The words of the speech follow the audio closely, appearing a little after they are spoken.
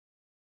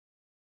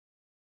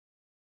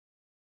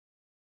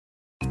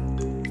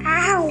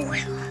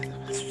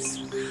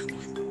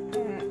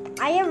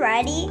Are you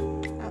ready?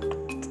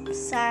 Oh,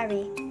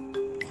 sorry.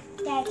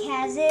 Yeah,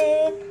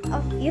 Kazoo.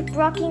 Oh, you're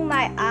blocking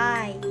my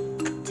eye.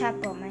 Tap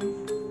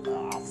woman.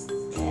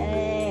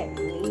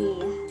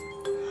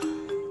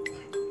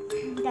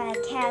 Yeah,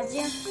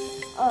 Kazoo.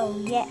 Oh,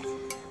 yeah.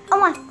 Oh,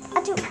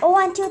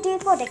 one, two, three,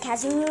 four. The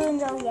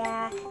Kazoons. Oh,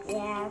 yeah.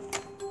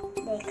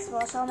 They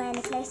explore so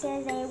many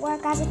places. They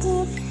work as a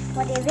team.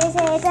 What they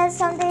visit is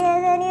something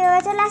new.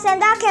 It's a lesson.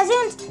 The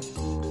Kazoons.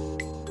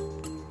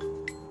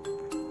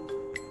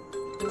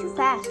 Too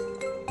fast.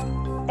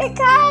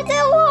 Because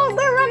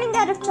we're running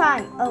out of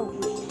time. Oh,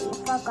 we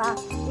forgot.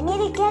 We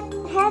need to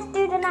head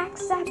through the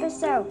next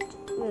episode.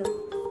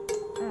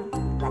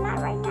 But not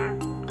right now.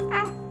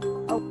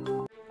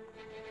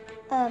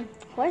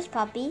 Where's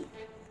Puppy?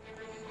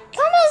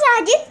 Come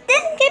on, you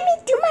didn't give me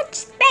too much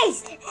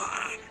space.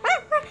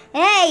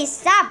 Hey,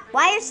 stop.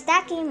 Why are you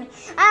stacking me?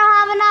 I don't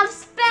have enough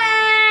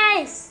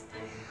space.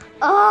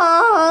 Oh.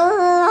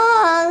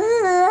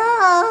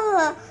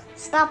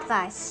 Stop,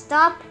 guys.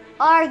 Stop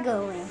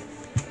arguing.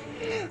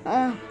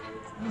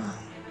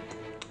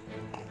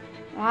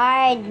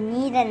 I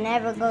need to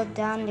never go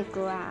down the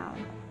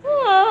ground.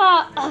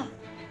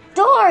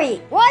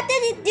 Dory, why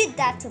did you do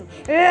that to me?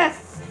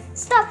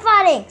 Stop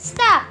fighting!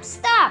 Stop!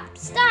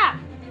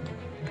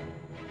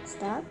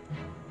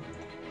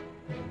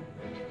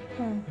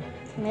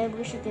 Maybe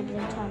we should give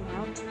them time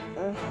out.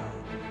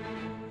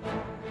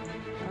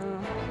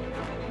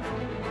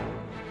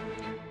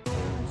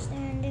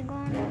 Standing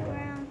on the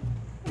ground.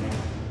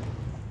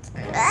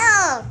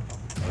 Oh!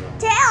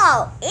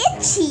 Tail!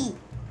 Itchy!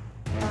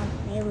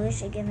 Maybe we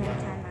should give him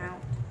time out.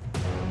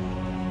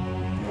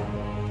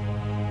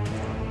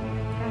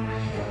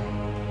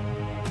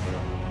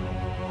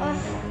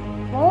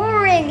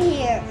 Boring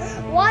here.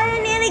 Why do I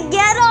need to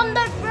get on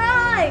the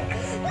ground?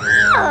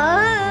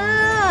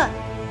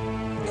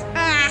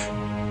 Stop.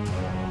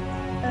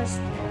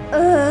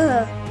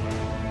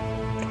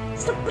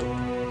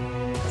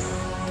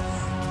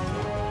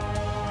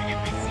 What am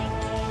I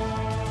thinking?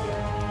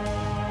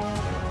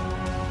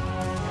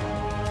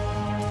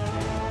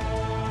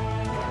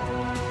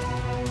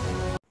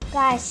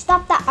 Guys,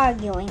 stop that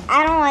arguing.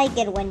 I don't like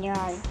it when you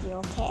argue,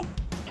 okay?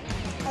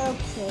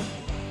 Okay.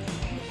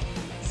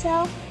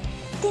 So,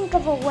 think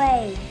of a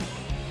way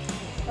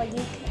for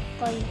you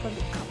to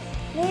become.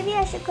 Maybe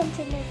I should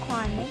continue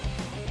climbing.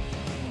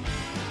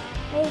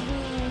 Maybe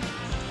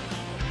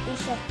we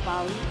should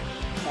follow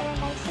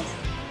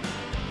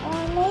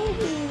or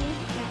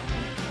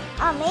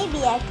maybe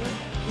I could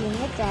be in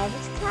the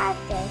driver's car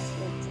this.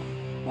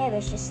 Maybe I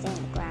should stay on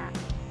the ground.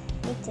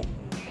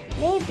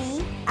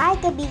 Maybe I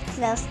could be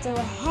close to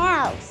a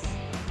house.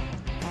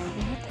 And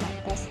meet my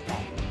best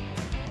friend,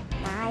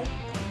 my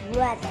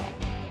brother.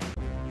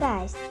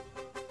 Guys,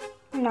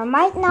 there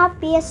might not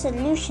be a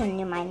solution,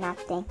 you might not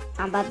think,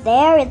 but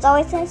there is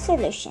always a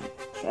solution.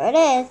 Sure it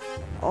is.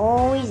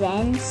 Always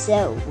a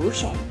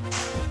solution.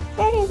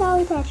 There is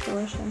always a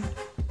solution.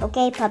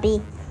 Okay,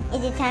 Puppy,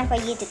 is it time for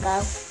you to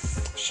go?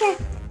 Sure,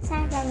 it's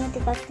time for me to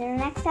go to the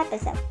next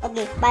episode.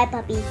 Okay, bye,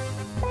 Puppy.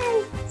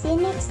 Bye. See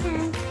you next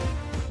time.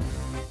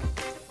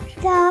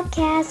 The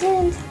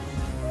Kazoons.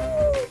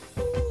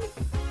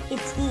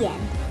 It's the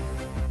end.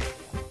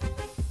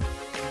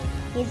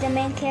 He's the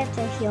main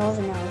character, he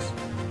also knows.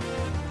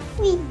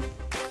 Wee.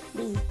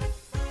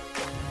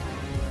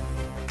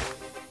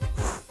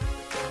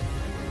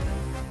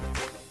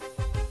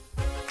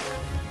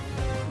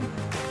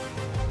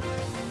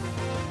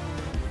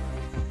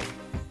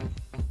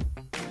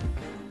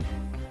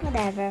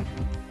 Whatever.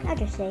 I'll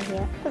just stay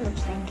here. I'll just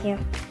stay here.